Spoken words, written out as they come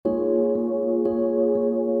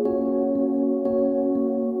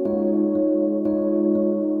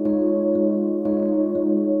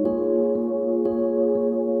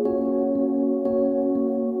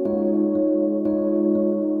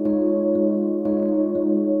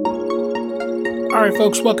All right,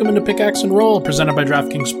 folks, welcome into Pickaxe and Roll, presented by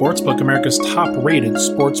DraftKings Sportsbook, America's top-rated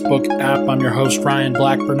sportsbook app. I'm your host, Ryan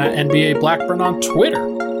Blackburn, at NBA Blackburn on Twitter.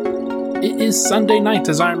 It is Sunday night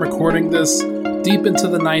as I'm recording this, deep into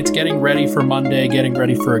the night, getting ready for Monday, getting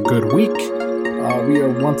ready for a good week. We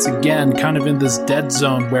are once again kind of in this dead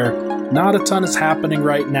zone where not a ton is happening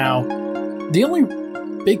right now. The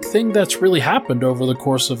only big thing that's really happened over the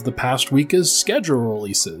course of the past week is schedule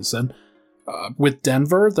releases, and with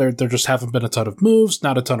Denver, there just haven't been a ton of moves,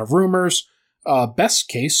 not a ton of rumors. Best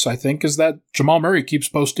case, I think, is that Jamal Murray keeps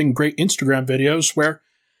posting great Instagram videos where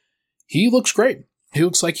he looks great. He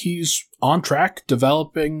looks like he's on track,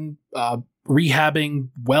 developing, rehabbing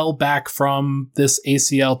well back from this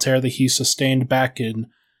ACL tear that he sustained back in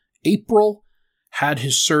April, had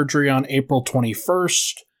his surgery on April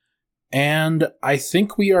 21st, and I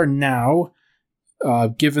think we are now,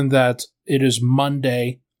 given that it is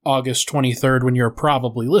Monday, August 23rd, when you're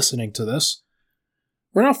probably listening to this,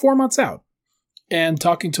 we're now 4 months out. And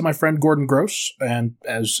talking to my friend Gordon Gross, and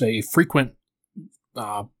as a frequent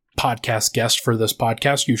podcast guest for this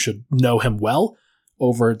podcast, you should know him well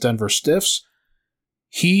over at Denver Stiffs.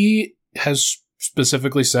 He has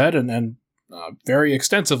specifically said, and very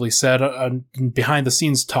extensively said,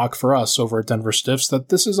 behind-the-scenes talk for us over at Denver Stiffs, that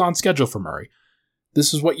this is on schedule for Murray.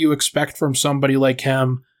 This is what you expect from somebody like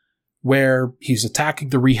him, where he's attacking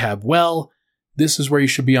the rehab well. This is where you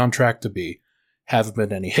should be on track to be. Haven't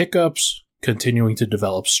been any hiccups, continuing to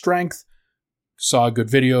develop strength. Saw a good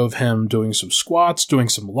video of him doing some squats, doing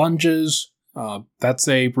some lunges. That's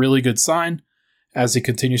a really good sign as he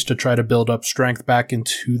continues to try to build up strength back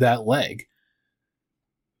into that leg.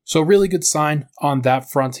 So really good sign on that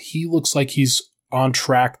front. He looks like he's on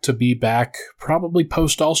track to be back, probably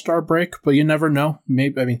post All-Star break, but you never know.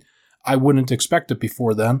 I wouldn't expect it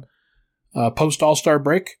before then. Post All-Star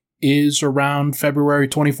break is around February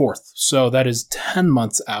 24th, so that is 10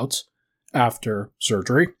 months out after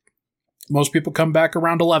surgery. Most people come back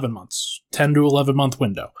around 11 months, 10 to 11 month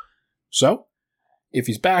window. So, if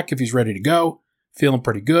he's back, if he's ready to go, feeling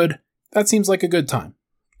pretty good, that seems like a good time.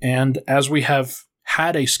 And as we have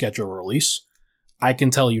had a schedule release, I can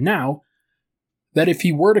tell you now that if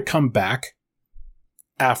he were to come back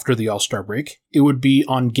after the All-Star break, it would be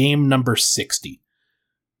on game number 60.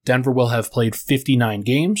 Denver will have played 59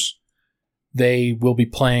 games. They will be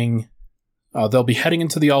playing, they'll be heading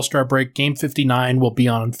into the All-Star break. Game 59 will be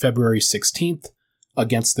on February 16th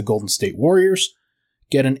against the Golden State Warriors.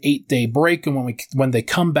 Get an 8-day break, and when they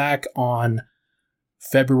come back on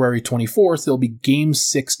February 24th, it'll be game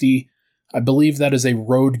 60. I believe that is a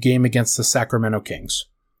road game against the Sacramento Kings.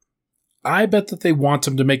 I bet that they want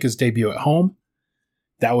him to make his debut at home.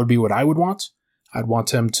 That would be what I would want. I'd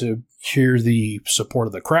want him to hear the support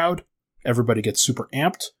of the crowd. Everybody gets super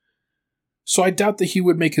amped. So I doubt that he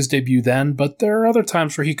would make his debut then, but there are other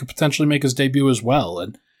times where he could potentially make his debut as well.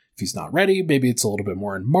 And if he's not ready, maybe it's a little bit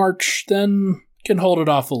more in March, then can hold it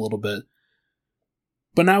off a little bit.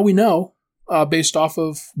 But now we know, based off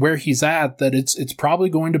of where he's at, that it's probably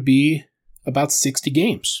going to be about 60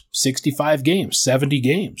 games, 65 games, 70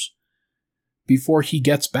 games before he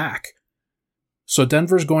gets back. So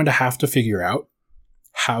Denver's going to have to figure out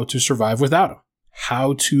how to survive without him,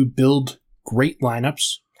 how to build great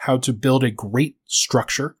lineups, how to build a great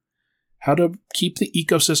structure, how to keep the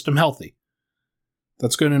ecosystem healthy.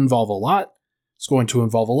 That's going to involve a lot. It's going to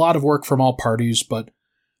involve a lot of work from all parties, but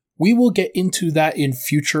we will get into that in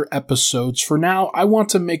future episodes. For now, I want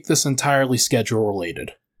to make this entirely schedule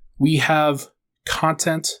related. We have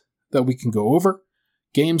content that we can go over,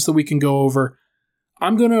 games that we can go over.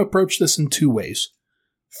 I'm going to approach this in two ways.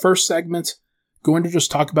 First segment, going to just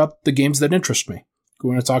talk about the games that interest me.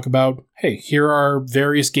 Going to talk about, hey, here are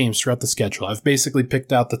various games throughout the schedule. I've basically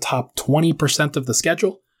picked out the top 20% of the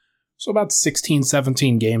schedule, so about 16,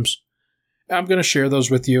 17 games. I'm going to share those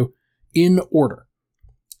with you in order.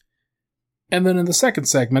 And then in the second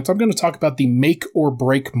segment, I'm going to talk about the make or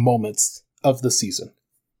break moments of the season.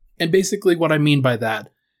 And basically what I mean by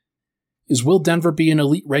that is, will Denver be an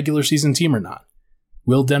elite regular season team or not?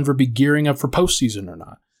 Will Denver be gearing up for postseason or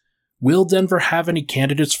not? Will Denver have any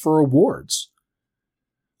candidates for awards?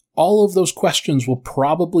 All of those questions will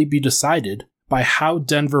probably be decided by how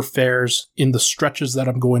Denver fares in the stretches that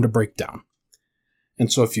I'm going to break down.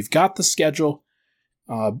 And so if you've got the schedule,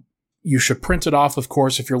 you should print it off, of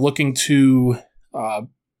course. If you're looking to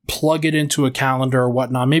plug it into a calendar or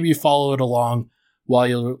whatnot, maybe you follow it along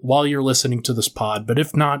while you're listening to this pod. But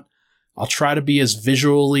if not, I'll try to be as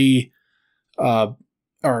visually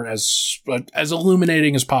or as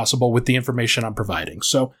illuminating as possible with the information I'm providing.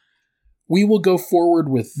 So we will go forward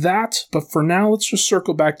with that, but for now, let's just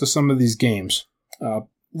circle back to some of these games.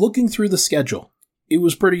 Looking through the schedule, it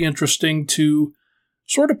was pretty interesting to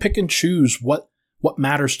sort of pick and choose what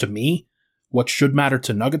matters to me, what should matter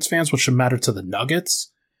to Nuggets fans, what should matter to the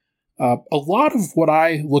Nuggets. A lot of what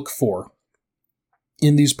I look for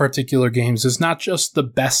in these particular games is not just the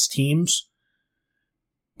best teams,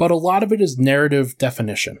 but a lot of it is narrative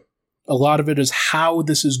definition. A lot of it is how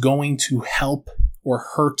this is going to help or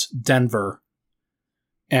hurt Denver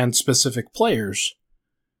and specific players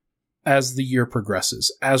as the year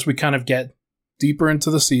progresses, as we kind of get deeper into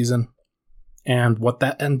the season and what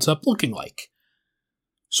that ends up looking like.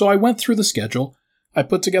 So I went through the schedule, I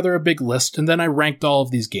put together a big list, and then I ranked all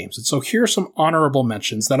of these games. And so here are some honorable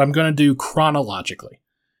mentions that I'm going to do chronologically.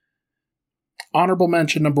 Honorable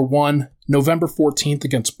mention number 1, November 14th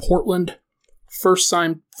against Portland. First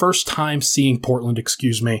time seeing Portland,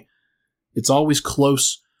 It's always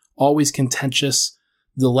close, always contentious.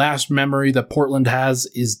 The last memory that Portland has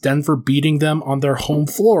is Denver beating them on their home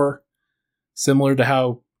floor, similar to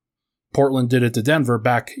how Portland did it to Denver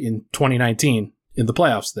back in 2019 in the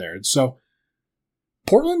playoffs there. So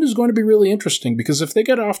Portland is going to be really interesting because if they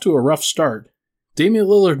get off to a rough start, Damian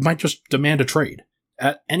Lillard might just demand a trade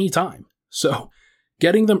at any time. So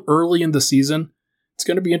getting them early in the season, it's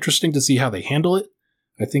going to be interesting to see how they handle it.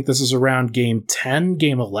 I think this is around game 10,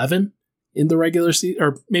 game 11 in the regular season,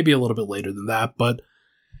 or maybe a little bit later than that, but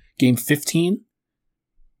game 15,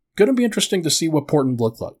 going to be interesting to see what Portland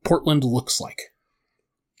looks like.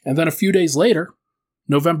 And then a few days later,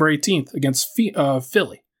 November 18th against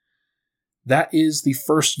Philly. That is the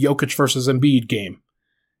first Jokic versus Embiid game.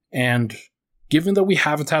 And given that we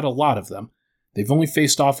haven't had a lot of them, they've only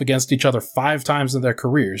faced off against each other 5 times in their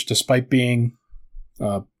careers, despite being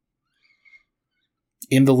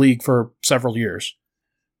in the league for several years.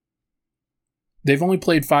 They've only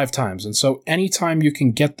played 5 times, and so anytime you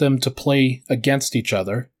can get them to play against each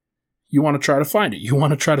other, you want to try to find it. You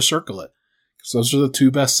want to try to circle it. Because those are the 2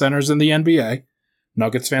 best centers in the NBA.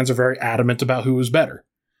 Nuggets fans are very adamant about who is better.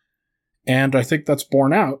 And I think that's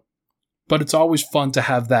borne out, but it's always fun to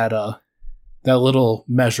have that little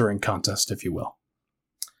measuring contest, if you will.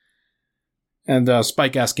 And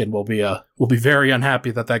Spike Eskin will be very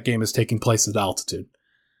unhappy that game is taking place at altitude.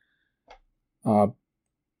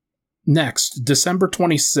 Next, December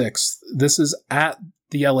 26th. This is at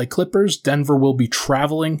the LA Clippers. Denver will be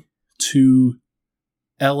traveling to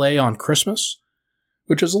LA on Christmas,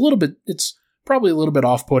 which is it's probably a little bit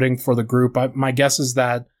off-putting for the group. My guess is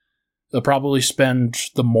that they'll probably spend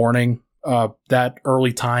the morning, that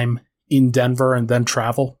early time in Denver and then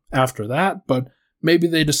travel after that, but maybe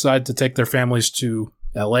they decide to take their families to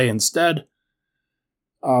LA instead.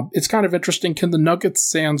 It's kind of interesting. Can the Nuggets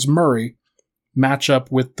sans Murray match up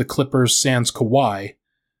with the Clippers sans Kawhi? I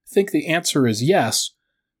think the answer is yes,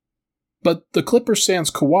 but the Clippers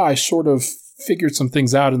sans Kawhi sort of figured some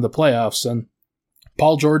things out in the playoffs, and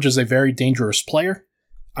Paul George is a very dangerous player.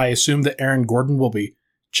 I assume that Aaron Gordon will be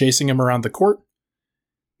chasing him around the court,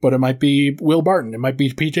 but it might be Will Barton, it might be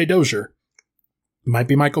PJ Dozier, it might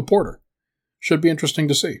be Michael Porter. Should be interesting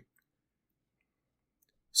to see.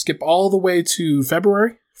 Skip all the way to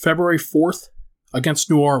February 4th against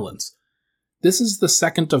New Orleans. This is the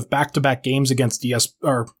second of back-to-back games against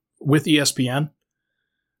with ESPN.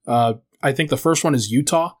 I think the first one is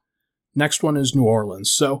Utah. Next one is New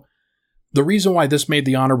Orleans. So the reason why this made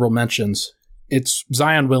the honorable mentions, it's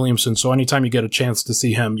Zion Williamson, so anytime you get a chance to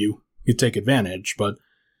see him, you take advantage. But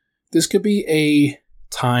this could be a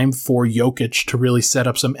time for Jokic to really set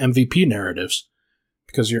up some MVP narratives.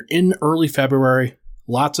 Because you're in early February,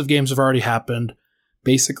 lots of games have already happened,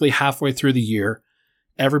 basically halfway through the year.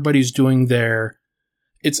 Everybody's doing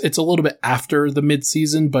it's a little bit after the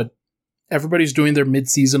midseason, but everybody's doing their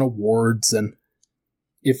midseason awards, and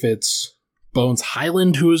if it's Bones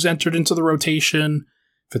Highland who has entered into the rotation,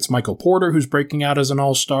 if it's Michael Porter who's breaking out as an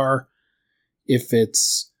all-star, if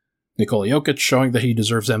it's Nikola Jokic showing that he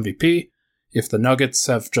deserves MVP, if the Nuggets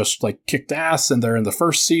have just kicked ass and they're in the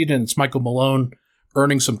first seed and it's Michael Malone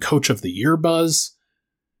earning some Coach of the Year buzz,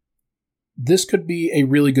 this could be a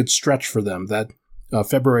really good stretch for them. That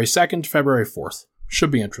February 2nd, February 4th.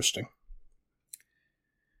 Should be interesting.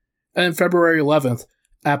 And February 11th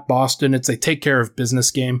at Boston, it's a take care of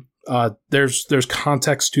business game. There's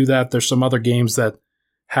context to that. There's some other games that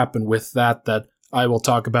happen with that I will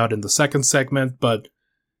talk about in the second segment, but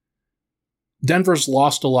Denver's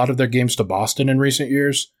lost a lot of their games to Boston in recent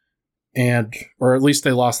years, or at least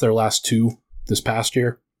they lost their last 2 this past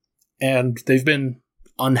year, and they've been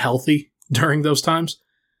unhealthy during those times.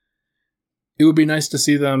 It would be nice to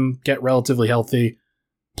see them get relatively healthy,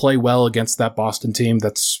 play well against that Boston team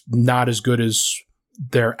that's not as good as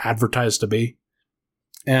they're advertised to be,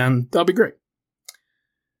 and that'll be great.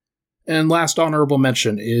 And last honorable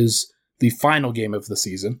mention is the final game of the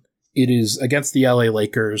season. It is against the LA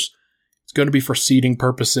Lakers. It's going to be for seeding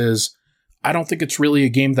purposes. I don't think it's really a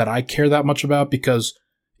game that I care that much about because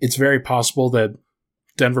it's very possible that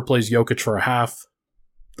Denver plays Jokic for a half.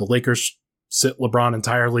 The Lakers sit LeBron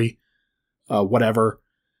entirely. Whatever.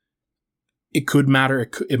 It could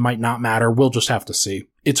matter. It might not matter. We'll just have to see.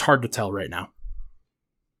 It's hard to tell right now.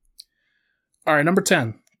 All right, number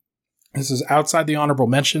 10. This is outside the honorable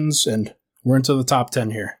mentions, and we're into the top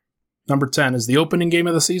 10 here. Number 10 is the opening game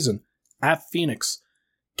of the season at Phoenix.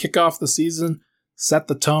 Kick off the season, set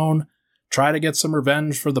the tone, try to get some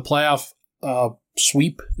revenge for the playoff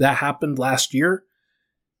sweep that happened last year.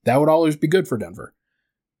 That would always be good for Denver.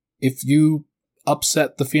 If you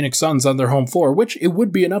upset the Phoenix Suns on their home floor, which it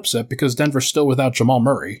would be an upset because Denver's still without Jamal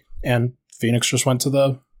Murray, and Phoenix just went to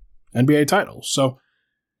the NBA title. So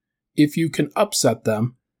if you can upset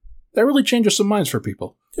them, that really changes some minds for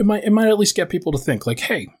people. It might at least get people to think like,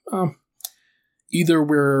 hey, either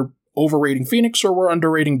we're overrating Phoenix or we're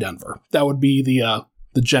underrating Denver. That would be the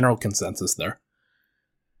general consensus there.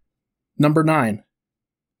 Number 9,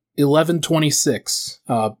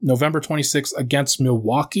 11-26, November 26th against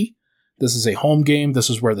Milwaukee. This is a home game. This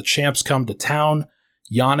is where the champs come to town.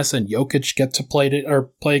 Giannis and Jokic get to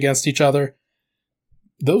play against each other.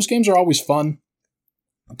 Those games are always fun.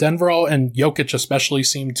 Denver and Jokic especially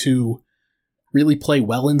seem to really play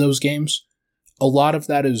well in those games. A lot of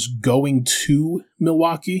that is going to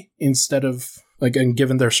Milwaukee instead of, again,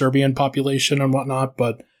 given their Serbian population and whatnot,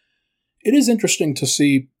 but it is interesting to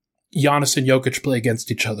see Giannis and Jokic play against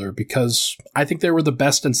each other because I think they were the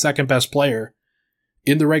best and second best player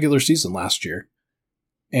in the regular season last year.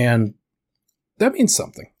 And that means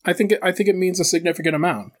something. I think it means a significant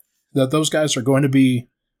amount that those guys are going to be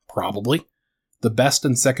probably the best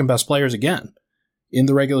and second best players again in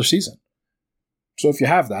the regular season. So if you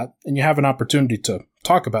have that and you have an opportunity to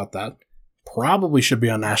talk about that, probably should be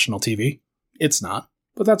on national TV. It's not,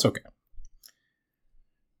 but that's okay.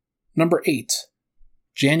 Number 8,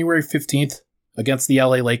 January 15th against the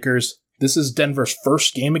LA Lakers. This is Denver's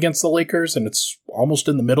first game against the Lakers, and it's almost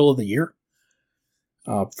in the middle of the year.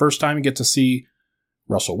 First time you get to see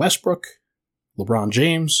Russell Westbrook, LeBron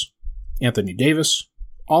James, Anthony Davis,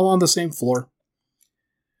 all on the same floor.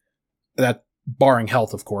 That barring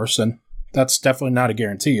health, of course, and that's definitely not a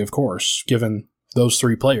guarantee, of course, given those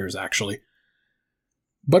 3 players, actually.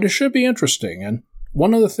 But it should be interesting, and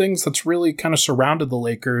one of the things that's really kind of surrounded the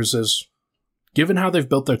Lakers is, given how they've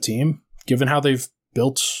built their team, given how they've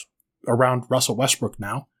built around Russell Westbrook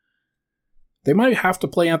now, they might have to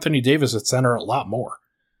play Anthony Davis at center a lot more.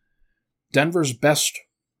 Denver's best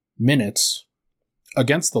minutes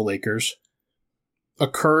against the Lakers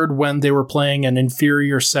occurred when they were playing an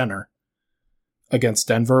inferior center against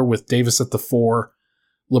Denver with Davis at the 4,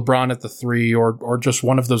 LeBron at the 3, or just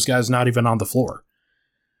one of those guys not even on the floor.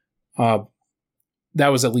 That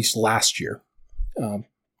was at least last year.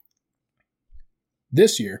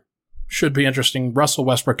 This year should be interesting. Russell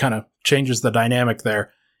Westbrook kind of changes the dynamic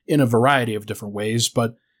there in a variety of different ways,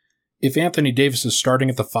 but if Anthony Davis is starting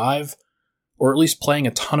at the 5, or at least playing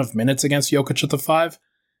a ton of minutes against Jokic at the 5,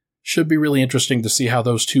 should be really interesting to see how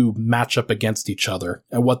those two match up against each other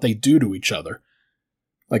and what they do to each other.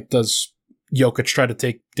 Like, does Jokic try to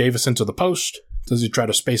take Davis into the post? Does he try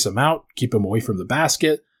to space him out, keep him away from the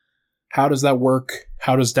basket? How does that work?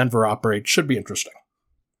 How does Denver operate? Should be interesting.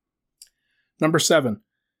 Number 7,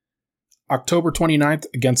 October 29th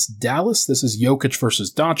against Dallas. This is Jokic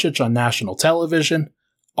versus Doncic on national television.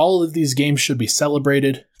 All of these games should be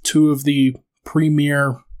celebrated. 2 of the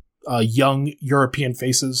premier young European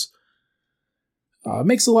faces.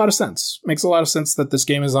 Makes a lot of sense. Makes a lot of sense that this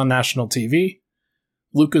game is on national TV.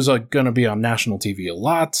 Luka's going to be on national TV a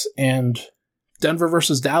lot, and Denver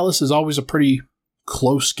versus Dallas is always a pretty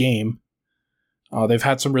close game. They've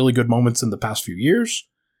had some really good moments in the past few years.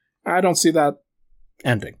 I don't see that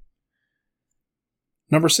ending.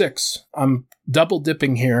 Number 6, I'm double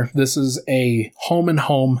dipping here. This is a home and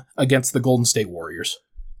home against the Golden State Warriors.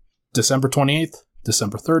 December 28th,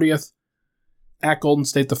 December 30th. At Golden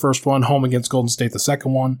State, the first one. Home against Golden State, the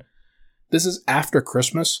second one. This is after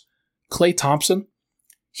Christmas. Klay Thompson,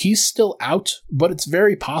 he's still out, but it's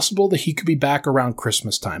very possible that he could be back around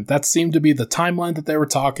Christmas time. That seemed to be the timeline that they were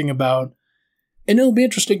talking about. And it'll be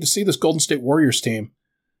interesting to see this Golden State Warriors team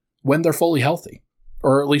when they're fully healthy,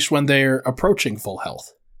 or at least when they're approaching full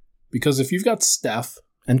health. Because if you've got Steph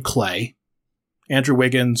and Klay, Andrew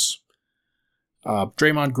Wiggins,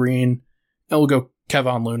 Draymond Green, and we'll go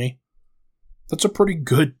Kevon Looney, that's a pretty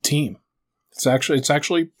good team. It's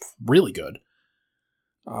actually really good.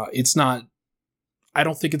 It's not I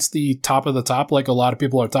don't think it's the top of the top like a lot of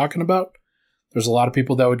people are talking about. There's a lot of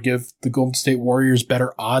people that would give the Golden State Warriors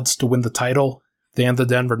better odds to win the title than the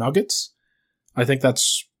Denver Nuggets. I think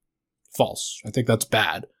that's false. I think that's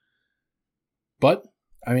bad. But,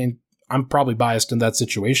 I mean, I'm probably biased in that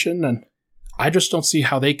situation, and I just don't see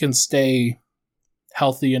how they can stay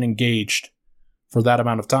healthy and engaged for that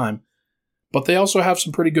amount of time. But they also have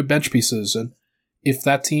some pretty good bench pieces, and if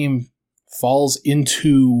that team falls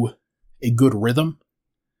into a good rhythm,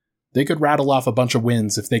 they could rattle off a bunch of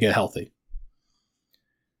wins if they get healthy.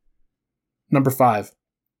 Number 5,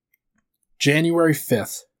 January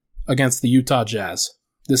 5th against the Utah Jazz.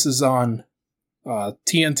 This is on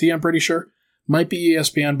TNT, I'm pretty sure. Might be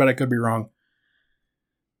ESPN, but I could be wrong.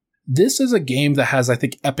 This is a game that has, I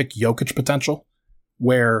think, epic Jokic potential,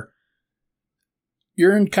 where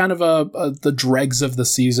you're in kind of the dregs of the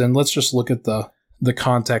season. Let's just look at the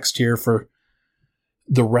context here for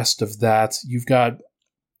the rest of that. You've got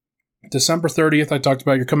December 30th, I talked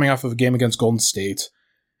about. You're coming off of a game against Golden State.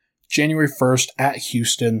 January 1st at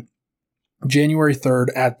Houston. January 3rd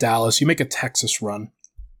at Dallas. You make a Texas run.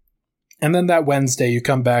 And then that Wednesday, you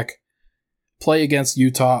come back, play against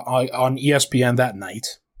Utah on ESPN that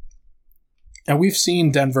night. And we've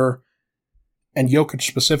seen Denver, and Jokic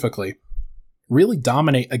specifically, really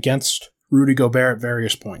dominate against Rudy Gobert at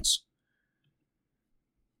various points.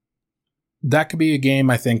 That could be a game,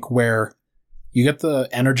 I think, where you get the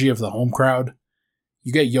energy of the home crowd.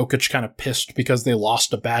 You get Jokic kind of pissed because they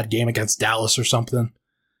lost a bad game against Dallas or something.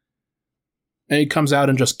 And he comes out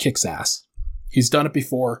and just kicks ass. He's done it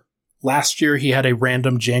before. Last year, he had a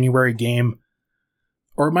random January game,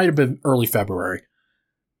 or it might have been early February,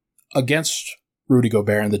 against Rudy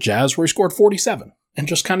Gobert and the Jazz, where he scored 47 and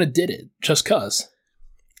just kind of did it just cuz.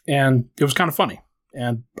 And it was kind of funny.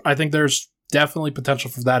 And I think there's definitely potential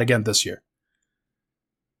for that again this year.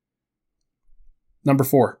 Number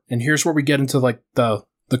 4, and here's where we get into like the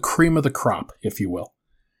cream of the crop, if you will.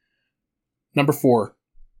 Number 4,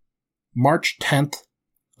 March 10th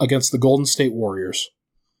against the Golden State Warriors.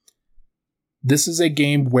 This is a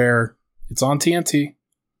game where it's on TNT.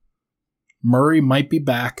 Murray might be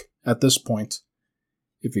back at this point.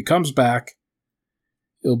 If he comes back,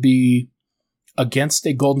 it'll be against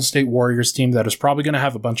a Golden State Warriors team that is probably going to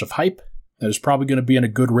have a bunch of hype, that is probably going to be in a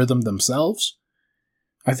good rhythm themselves.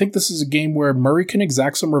 I think this is a game where Murray can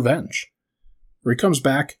exact some revenge. Where he comes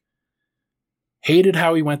back, hated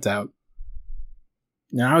how he went out.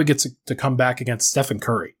 Now he gets to come back against Stephen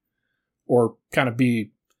Curry, or kind of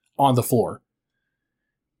be on the floor,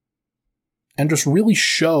 and just really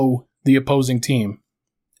show the opposing team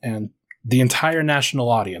and the entire national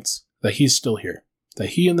audience that he's still here, that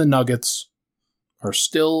he and the Nuggets are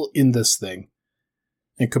still in this thing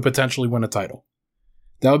and could potentially win a title.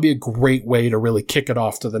 That would be a great way to really kick it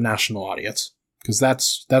off to the national audience, because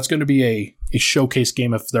that's going to be a showcase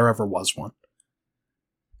game if there ever was one.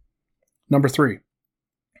 Number 3,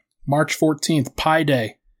 March 14th, Pi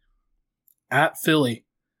Day, at Philly.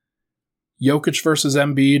 Jokic versus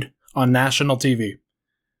Embiid on national TV.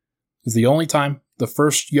 It's the only time. The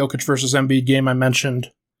first Jokic versus Embiid game I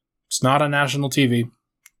mentioned, it's not on national TV.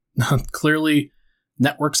 Clearly,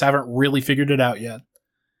 networks haven't really figured it out yet.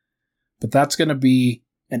 But that's going to be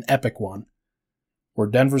an epic one, where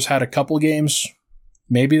Denver's had a couple games.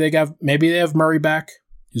 Maybe they have Murray back.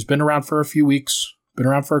 He's been around for a few weeks, been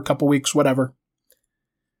around for a couple weeks, whatever.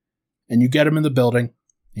 And you get him in the building,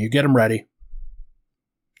 and you get him ready.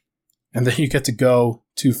 And then you get to go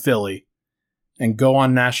to Philly and go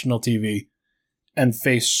on national TV and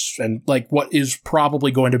face and like what is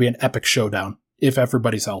probably going to be an epic showdown if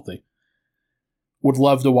everybody's healthy. Would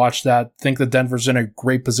love to watch that. Think that Denver's in a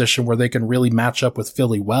great position where they can really match up with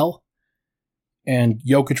Philly well. And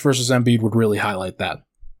Jokic versus Embiid would really highlight that.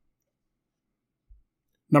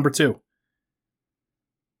 Number 2,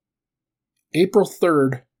 April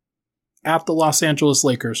 3rd at the Los Angeles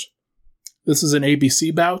Lakers. This is an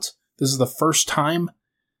ABC bout. This is the first time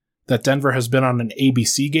that Denver has been on an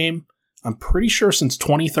ABC game. I'm pretty sure since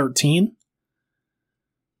 2013.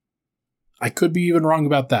 I could be even wrong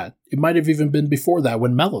about that. It might have even been before that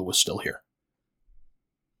when Melo was still here.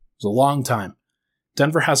 It was a long time.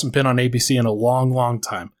 Denver hasn't been on ABC in a long, long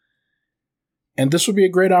time. And this would be a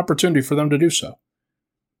great opportunity for them to do so.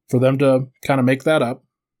 For them to kind of make that up,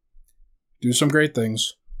 do some great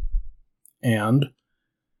things, and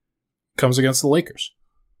comes against the Lakers.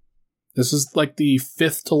 This is like the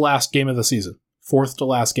 5th to last game of the season. 4th to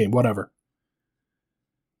last game, whatever.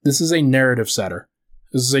 This is a narrative setter.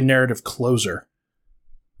 This is a narrative closer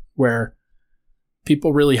where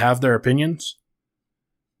people really have their opinions.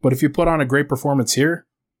 But if you put on a great performance here,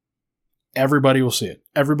 everybody will see it.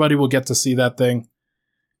 Everybody will get to see that thing.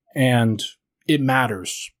 And it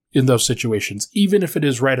matters in those situations, even if it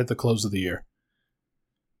is right at the close of the year.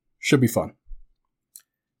 Should be fun.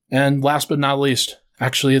 And last but not least,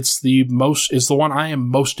 actually it's the one I am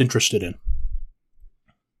most interested in.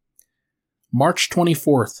 March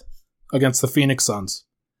 24th against the Phoenix Suns.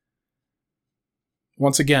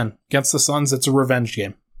 Once again, against the Suns, it's a revenge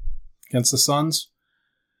game. Against the Suns,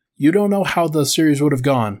 you don't know how the series would have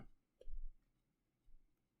gone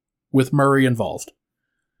with Murray involved.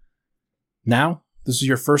 Now, this is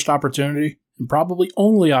your first opportunity, and probably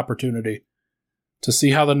only opportunity, to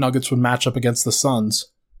see how the Nuggets would match up against the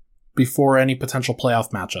Suns before any potential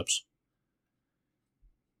playoff matchups.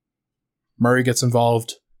 Murray gets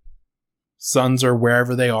involved. Suns are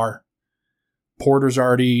wherever they are. Porter's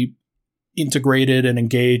already integrated and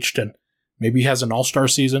engaged, and maybe he has an all-star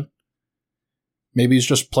season. Maybe he's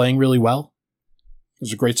just playing really well.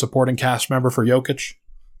 He's a great supporting cast member for Jokic.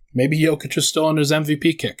 Maybe Jokic is still on his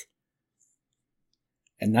MVP kick.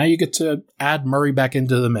 And now you get to add Murray back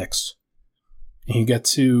into the mix. And you get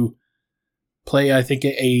to play, I think,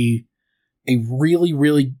 a really,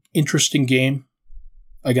 really interesting game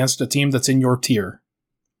against a team that's in your tier.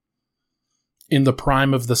 In the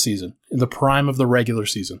prime of the season. In the prime of the regular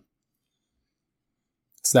season.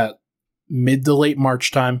 It's that mid to late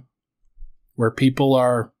March time where people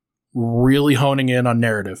are really honing in on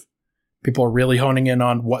narrative. People are really honing in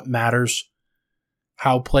on what matters,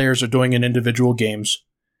 how players are doing in individual games.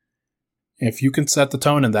 And if you can set the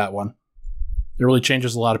tone in that one, it really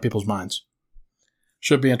changes a lot of people's minds.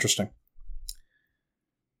 Should be interesting.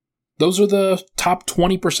 Those are the top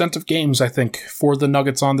 20% of games, I think, for the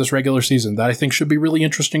Nuggets on this regular season that I think should be really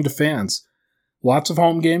interesting to fans. Lots of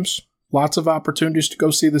home games, lots of opportunities to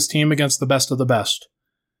go see this team against the best of the best.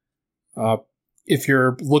 If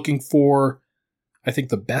you're looking for, I think,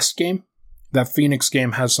 the best game, that Phoenix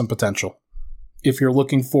game has some potential. If you're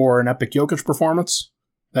looking for an epic Jokic performance,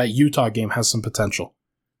 that Utah game has some potential.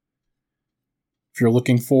 If you're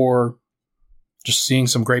looking for just seeing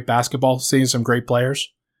some great basketball, seeing some great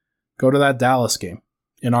players, go to that Dallas game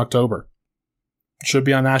in October. It should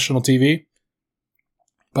be on national TV,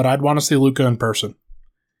 but I'd want to see Luka in person.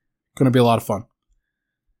 Going to be a lot of fun.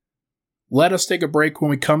 Let us take a break. When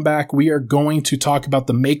we come back, we are going to talk about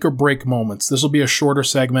the make or break moments. This will be a shorter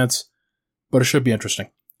segment, but it should be interesting.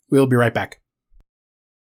 We'll be right back.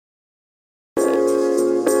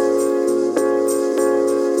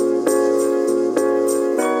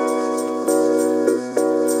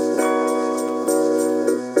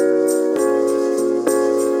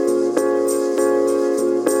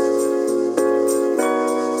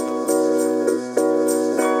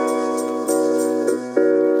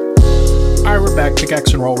 Back,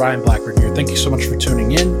 Pickaxe and Roll, Ryan Blackburn here. Thank you so much for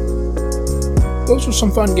tuning in. Those are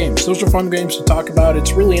some fun games. Those are fun games to talk about.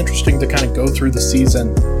 It's really interesting to kind of go through the season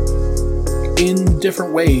in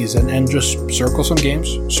different ways and just circle some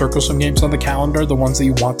games on the calendar, the ones that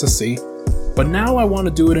you want to see. But now I want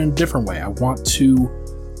to do it in a different way. I want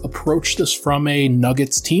to approach this from a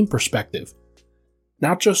Nuggets team perspective.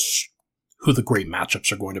 Not just who the great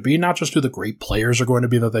matchups are going to be, not just who the great players are going to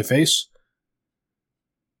be that they face,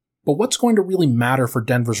 but what's going to really matter for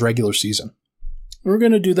Denver's regular season? We're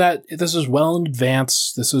going to do that. This is well in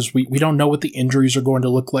advance. We don't know what the injuries are going to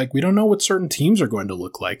look like. We don't know what certain teams are going to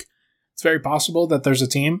look like. It's very possible that there's a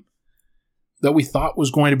team that we thought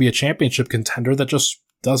was going to be a championship contender that just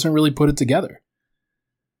doesn't really put it together.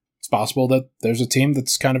 It's possible that there's a team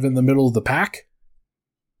that's kind of in the middle of the pack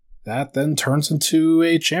that then turns into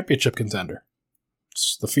a championship contender.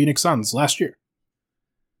 It's the Phoenix Suns last year.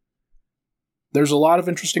 There's a lot of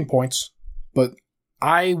interesting points, but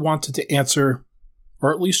I wanted to answer,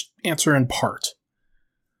 or at least answer in part,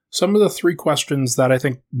 some of the three questions that I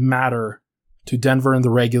think matter to Denver in the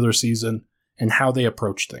regular season and how they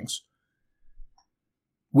approach things.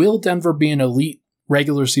 Will Denver be an elite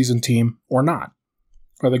regular season team or not?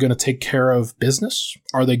 Are they going to take care of business?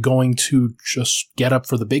 Are they going to just get up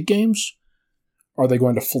for the big games? Are they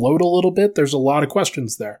going to float a little bit? There's a lot of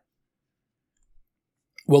questions there.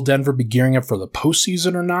 Will Denver be gearing up for the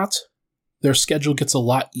postseason or not? Their schedule gets a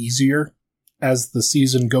lot easier as the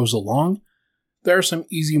season goes along. There are some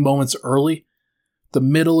easy moments early. The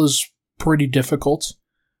middle is pretty difficult.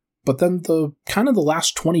 But then the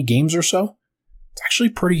last 20 games or so, it's actually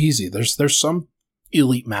pretty easy. There's some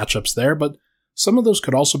elite matchups there, but some of those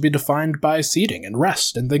could also be defined by seeding and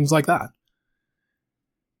rest and things like that.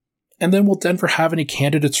 And then will Denver have any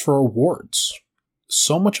candidates for awards?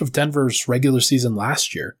 So much of Denver's regular season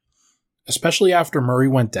last year, especially after Murray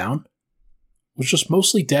went down, was just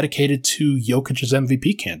mostly dedicated to Jokic's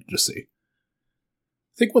MVP candidacy.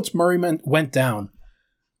 I think once Murray went down,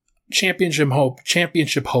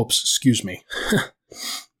 championship hopes, excuse me.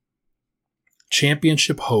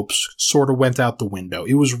 Championship hopes sort of went out the window.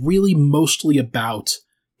 It was really mostly about,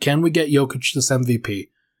 can we get Jokic this MVP?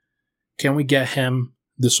 Can we get him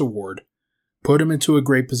this award? Put him into a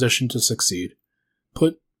great position to succeed.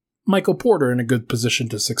 Put Michael Porter in a good position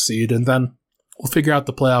to succeed, and then we'll figure out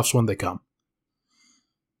the playoffs when they come.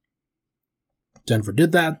 Denver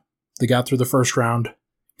did that. They got through the first round.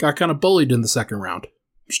 Got kind of bullied in the second round.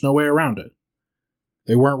 There's no way around it.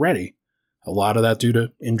 They weren't ready. A lot of that due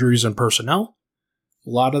to injuries and personnel. A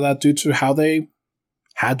lot of that due to how they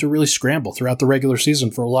had to really scramble throughout the regular season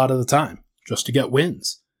for a lot of the time just to get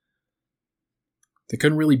wins. They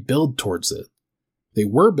couldn't really build towards it. They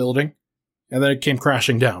were building, and then it came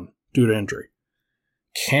crashing down due to injury.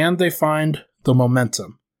 Can they find the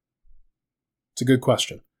momentum? It's a good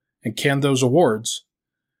question. And can those awards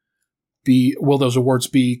will those awards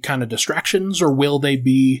be kind of distractions, or will they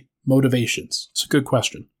be motivations? It's a good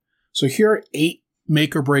question. So here are 8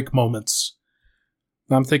 make or break moments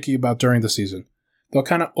that I'm thinking about during the season. They'll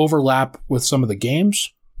kind of overlap with some of the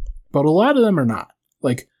games, but a lot of them are not.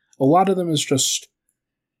 Like, a lot of them is just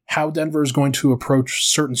how Denver is going to approach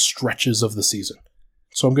certain stretches of the season.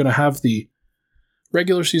 So I'm going to have the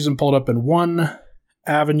regular season pulled up in one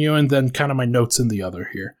avenue and then kind of my notes in the other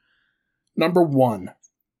here. Number 1,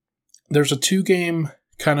 there's a 2-game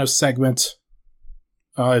kind of segment.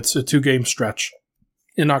 It's a 2-game stretch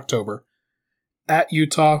in October at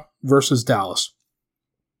Utah versus Dallas.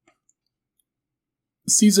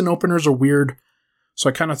 Season openers are weird, so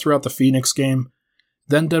I kind of threw out the Phoenix game.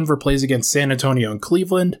 Then Denver plays against San Antonio and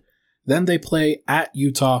Cleveland. Then they play at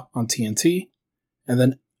Utah on TNT, and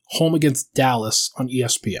then home against Dallas on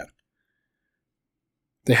ESPN.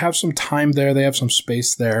 They have some time there. They have some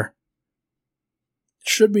space there. It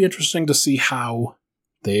should be interesting to see how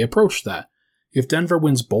they approach that. If Denver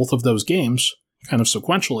wins both of those games, kind of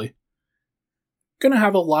sequentially, going to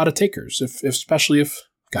have a lot of takers, especially if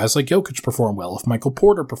guys like Jokic perform well, if Michael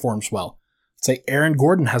Porter performs well. Say Aaron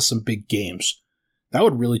Gordon has some big games. That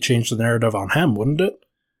would really change the narrative on him, wouldn't it?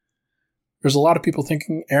 There's a lot of people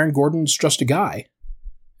thinking Aaron Gordon's just a guy.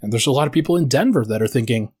 And there's a lot of people in Denver that are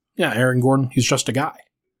thinking, yeah, Aaron Gordon, he's just a guy.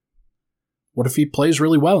 What if he plays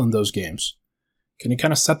really well in those games? Can he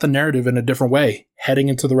kind of set the narrative in a different way heading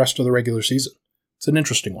into the rest of the regular season? It's an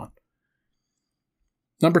interesting one.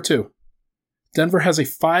 Number 2, Denver has a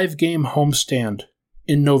 5-game homestand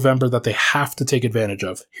in November that they have to take advantage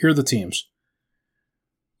of. Here are the teams.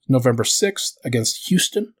 November 6th against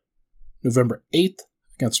Houston, November 8th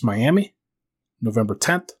against Miami, November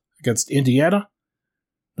 10th against Indiana,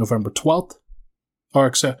 November 12th,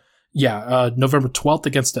 November 12th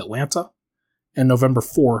against Atlanta, and November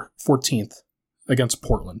 14th against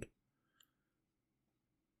Portland.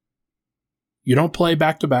 You don't play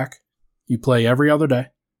back-to-back. You play every other day.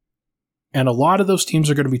 And a lot of those teams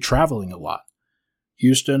are going to be traveling a lot.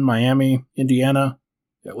 Houston, Miami, Indiana,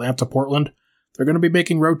 Atlanta, Portland, they're going to be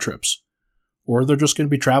making road trips. Or they're just going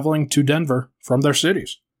to be traveling to Denver from their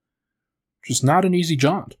cities. Which is not an easy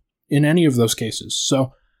jaunt in any of those cases.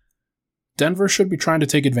 So Denver should be trying to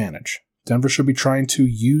take advantage. Denver should be trying to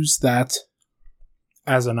use that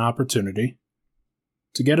as an opportunity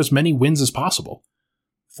to get as many wins as possible.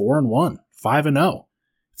 4-1, 5-0.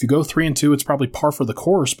 If you go 3-2, it's probably par for the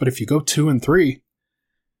course, but if you go 2-3,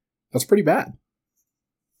 that's pretty bad.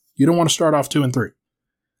 You don't want to start off 2-3.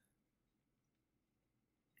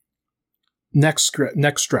 Next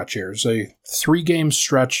stretch here is a 3-game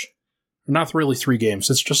stretch. Not really 3 games.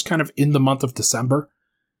 It's just kind of in the month of December.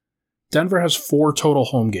 Denver has 4 total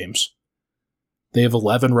home games. They have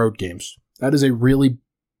 11 road games. That is a really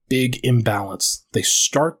big imbalance. They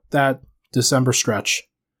start that December stretch.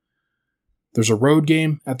 There's a road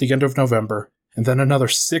game at the end of November, and then another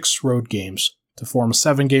 6 road games to form a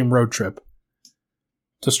 7-game road trip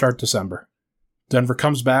to start December. Denver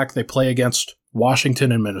comes back. They play against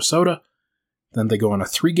Washington and Minnesota. Then they go on a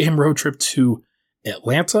 3-game road trip to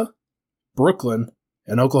Atlanta, Brooklyn,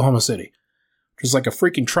 and Oklahoma City, which is like a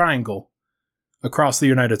freaking triangle across the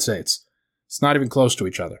United States. It's not even close to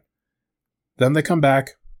each other. Then they come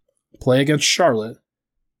back, play against Charlotte,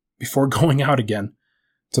 before going out again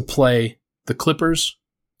to play the Clippers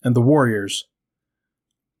and the Warriors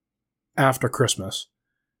after Christmas.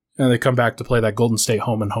 And they come back to play that Golden State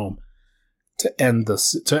home and home to end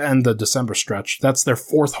the December stretch. That's their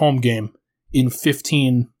 4th home game in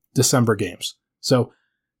 15 December games. So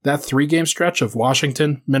that 3-game stretch of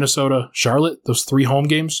Washington, Minnesota, Charlotte, those 3 home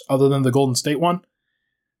games, other than the Golden State one,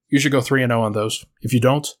 you should go 3-0 on those. If you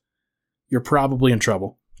don't, you're probably in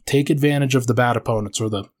trouble. Take advantage of the bad opponents or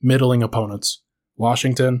the middling opponents.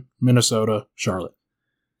 Washington, Minnesota, Charlotte.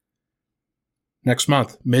 Next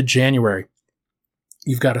month, mid-January,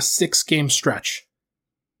 you've got a 6-game stretch.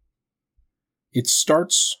 It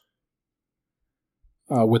starts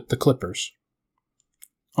with the Clippers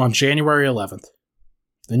on January 11th.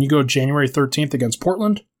 Then you go January 13th against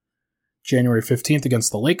Portland, January 15th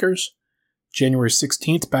against the Lakers, January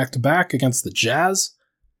 16th back-to-back against the Jazz,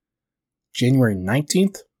 January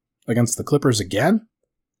 19th against the Clippers again,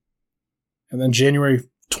 and then January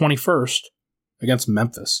 21st against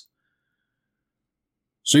Memphis.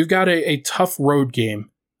 So you've got a tough road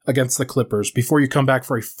game against the Clippers before you come back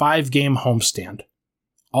for a 5-game homestand,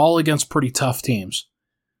 all against pretty tough teams.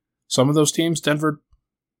 Some of those teams Denver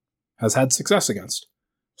has had success against.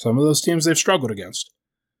 Some of those teams they've struggled against.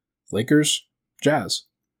 Lakers, Jazz.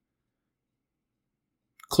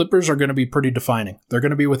 Clippers are going to be pretty defining. They're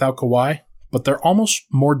going to be without Kawhi, but they're almost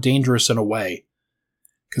more dangerous in a way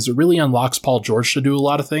because it really unlocks Paul George to do a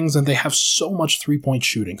lot of things, and they have so much three-point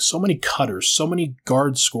shooting, so many cutters, so many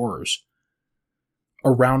guard scorers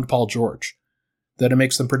around Paul George that it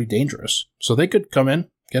makes them pretty dangerous. So they could come in,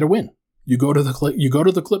 get a win. You go to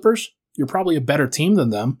the Clippers, you're probably a better team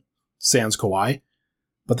than them, sans Kawhi,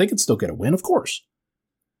 but they could still get a win, of course.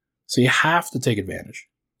 So you have to take advantage.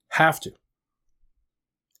 Have to.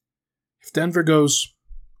 If Denver goes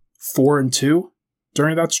 4-2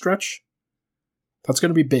 during that stretch, that's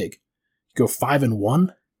going to be big. You go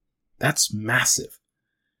 5-1, that's massive.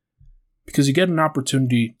 Because you get an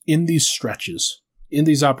opportunity in these stretches, in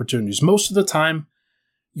these opportunities. Most of the time,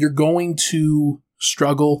 you're going to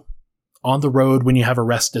struggle on the road when you have a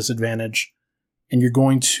rest disadvantage, and you're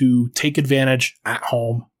going to take advantage at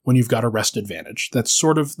home when you've got a rest advantage. That's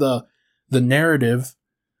sort of the narrative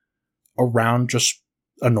around just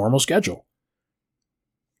a normal schedule.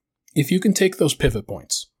 If you can take those pivot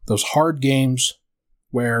points, those hard games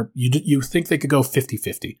where you think they could go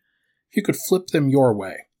 50-50, you could flip them your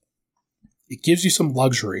way. It gives you some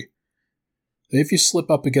luxury. If you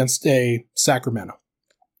slip up against a Sacramento,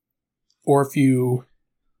 or if you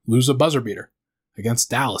lose a buzzer beater against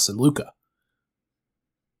Dallas and Luka,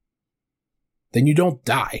 then you don't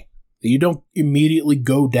die. You don't immediately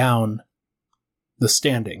go down the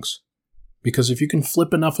standings. Because if you can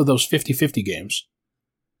flip enough of those 50-50 games,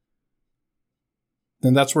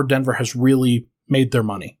 then that's where Denver has really made their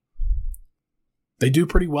money. They do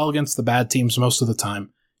pretty well against the bad teams most of the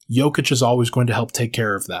time. Jokic is always going to help take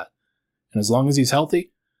care of that. And as long as he's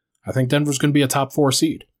healthy, I think Denver's going to be a top 4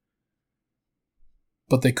 seed.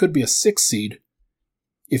 But they could be a 6 seed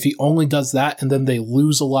if he only does that and then they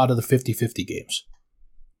lose a lot of the 50-50 games.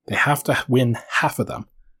 They have to win half of them.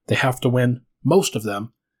 They have to win most of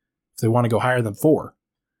them if they want to go higher than 4.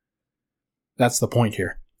 That's the point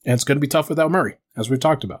here. And it's going to be tough without Murray, as we've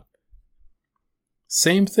talked about.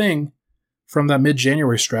 Same thing from that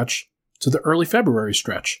mid-January stretch to the early February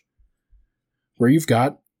stretch, where you've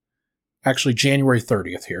got actually January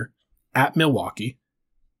 30th here at Milwaukee.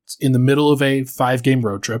 It's in the middle of a 5-game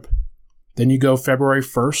road trip. Then you go February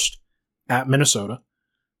 1st at Minnesota,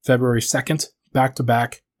 February 2nd,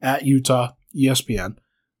 back-to-back at Utah, ESPN.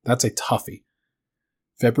 That's a toughie.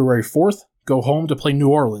 February 4th, go home to play New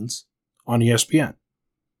Orleans on ESPN.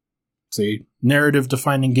 It's a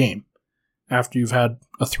narrative-defining game after you've had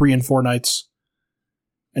a 3 and 4 nights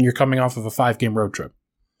and you're coming off of a 5-game road trip.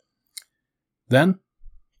 Then,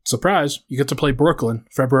 surprise, you get to play Brooklyn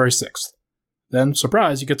February 6th. Then,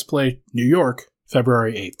 surprise, you get to play New York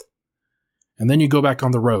February 8th. And then you go back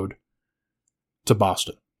on the road to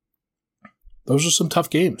Boston. Those are some tough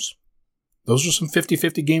games. Those are some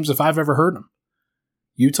 50-50 games if I've ever heard them.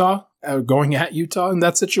 Utah, going at Utah in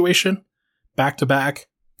that situation, back-to-back,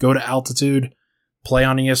 go to altitude, play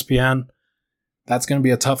on ESPN. That's going to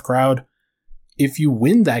be a tough crowd. If you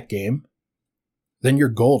win that game, then you're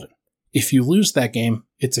golden. If you lose that game,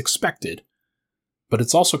 it's expected. But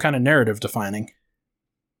it's also kind of narrative defining.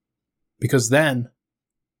 Because then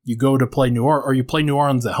you go to play New Orleans, or you play New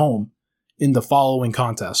Orleans at home in the following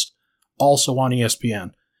contest, also on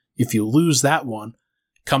ESPN. If you lose that one,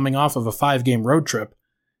 coming off of a 5-game road trip,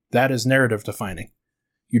 that is narrative defining.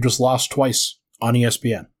 You just lost twice on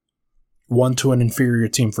ESPN. One to an inferior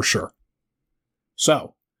team for sure.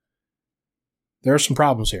 So, there are some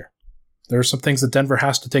problems here. There are some things that Denver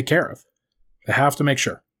has to take care of. They have to make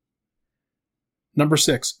sure. Number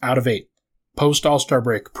 6 out of 8. Post All-Star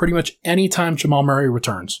break. Pretty much any time Jamal Murray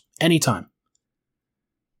returns. Anytime.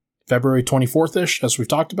 February 24th-ish, as we've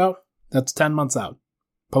talked about. That's 10 months out.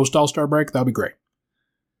 Post All-Star break, that'll be great.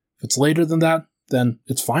 If it's later than that, then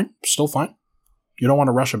it's fine. Still fine. You don't want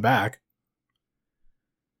to rush him back.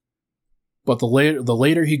 But the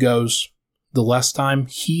later he goes, the less time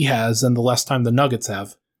he has and the less time the Nuggets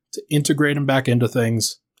have to integrate him back into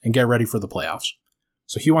things and get ready for the playoffs.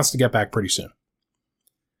 So he wants to get back pretty soon.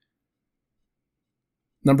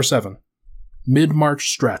 Number 7, mid-March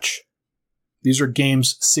stretch. These are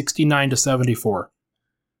games 69 to 74.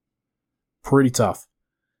 Pretty tough.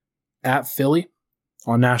 At Philly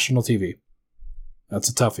on national TV. That's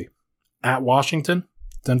a toughie. At Washington,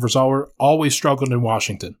 Denver's always struggled in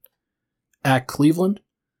Washington. At Cleveland,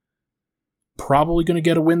 probably going to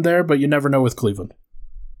get a win there, but you never know with Cleveland.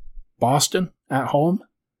 Boston at home.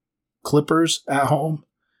 Clippers at home.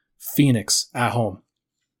 Phoenix at home.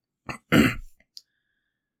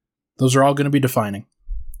 Those are all going to be defining.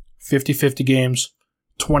 50-50 games,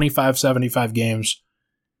 25-75 games.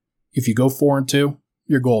 If you go 4-2,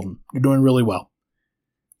 you're golden. You're doing really well.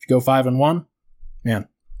 If you go 5-1, man,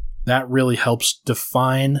 that really helps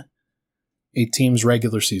define a team's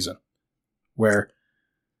regular season, where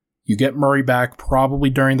you get Murray back probably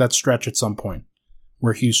during that stretch at some point,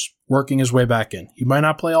 where he's working his way back in. He might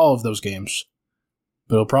not play all of those games,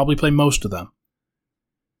 but he'll probably play most of them.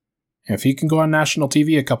 And if he can go on national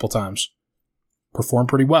TV a couple times, perform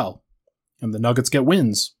pretty well, and the Nuggets get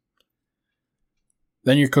wins,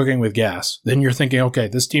 then you're cooking with gas. Then you're thinking, okay,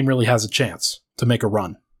 this team really has a chance to make a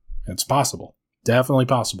run. It's possible. Definitely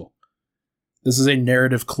possible. This is a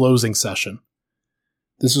narrative closing session.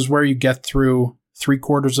 This is where you get through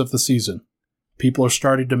 3/4 of the season. People are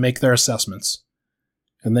starting to make their assessments.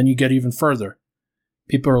 And then you get even further.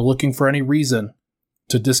 People are looking for any reason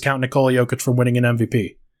to discount Nikola Jokic from winning an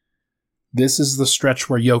MVP. This is the stretch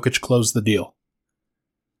where Jokic closed the deal.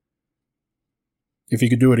 If he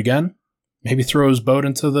could do it again, maybe throw his boat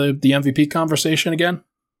into the MVP conversation again,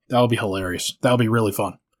 that would be hilarious. That would be really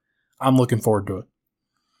fun. I'm looking forward to it.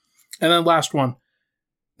 And then last one,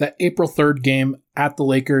 that April 3rd game at the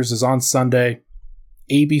Lakers is on Sunday.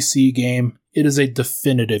 ABC game. It is a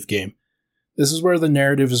definitive game. This is where the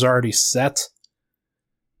narrative is already set,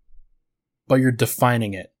 but you're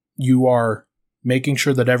defining it. You are making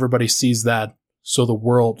sure that everybody sees that, so the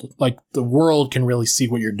world can really see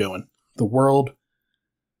what you're doing. The world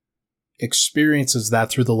experiences that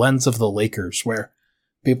through the lens of the Lakers, where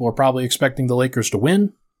people are probably expecting the Lakers to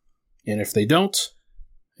win, and if they don't,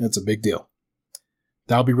 it's a big deal.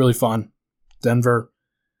 That'll be really fun. Denver,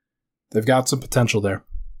 they've got some potential there.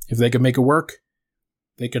 If they could make it work,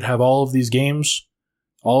 they could have all of these games,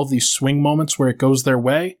 all of these swing moments where it goes their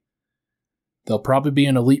way. They'll probably be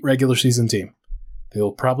an elite regular season team.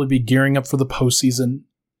 They'll probably be gearing up for the postseason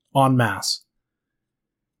en masse.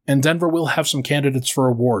 And Denver will have some candidates for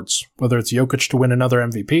awards, whether it's Jokic to win another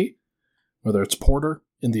MVP, whether it's Porter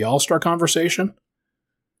in the All-Star conversation,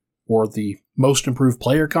 or the most improved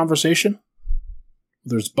player conversation.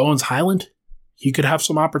 There's Bones Highland. He could have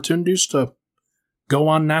some opportunities to go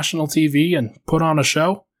on national TV and put on a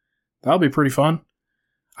show. That'll be pretty fun.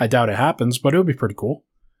 I doubt it happens, but it'll be pretty cool.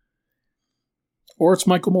 Or it's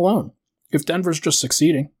Michael Malone. If Denver's just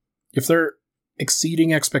succeeding, if they're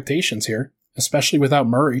exceeding expectations here, especially without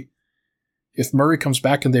Murray, if Murray comes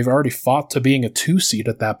back and they've already fought to being a 2 seed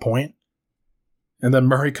at that point, and then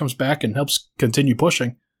Murray comes back and helps continue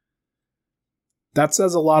pushing, that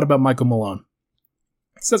says a lot about Michael Malone.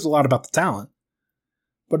 It says a lot about the talent,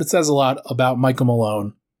 but it says a lot about Michael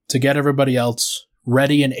Malone to get everybody else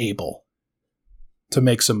ready and able to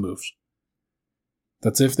make some moves.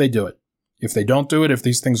 That's if they do it. If they don't do it, if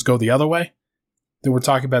these things go the other way, then we're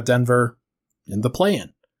talking about Denver in the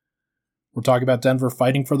play-in. We're talking about Denver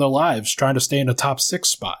fighting for their lives, trying to stay in a top 6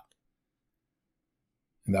 spot.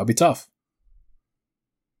 And that'll be tough.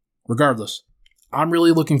 Regardless, I'm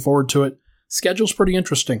really looking forward to it. Schedule's pretty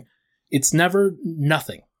interesting. It's never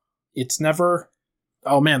nothing. It's never,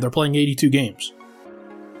 oh man, they're playing 82 games.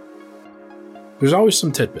 There's always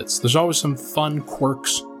some tidbits. There's always some fun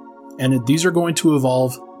quirks. And these are going to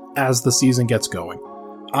evolve as the season gets going.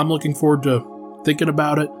 I'm looking forward to thinking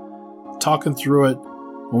about it, talking through it.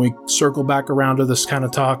 When we circle back around to this kind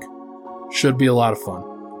of talk, should be a lot of fun.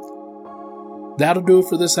 That'll do it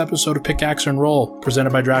for this episode of Pickaxe and Roll,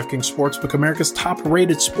 presented by DraftKings Sportsbook, America's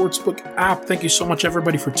top-rated sportsbook app. Thank you so much,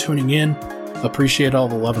 everybody, for tuning in. Appreciate all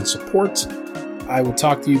the love and support. I will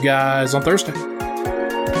talk to you guys on Thursday.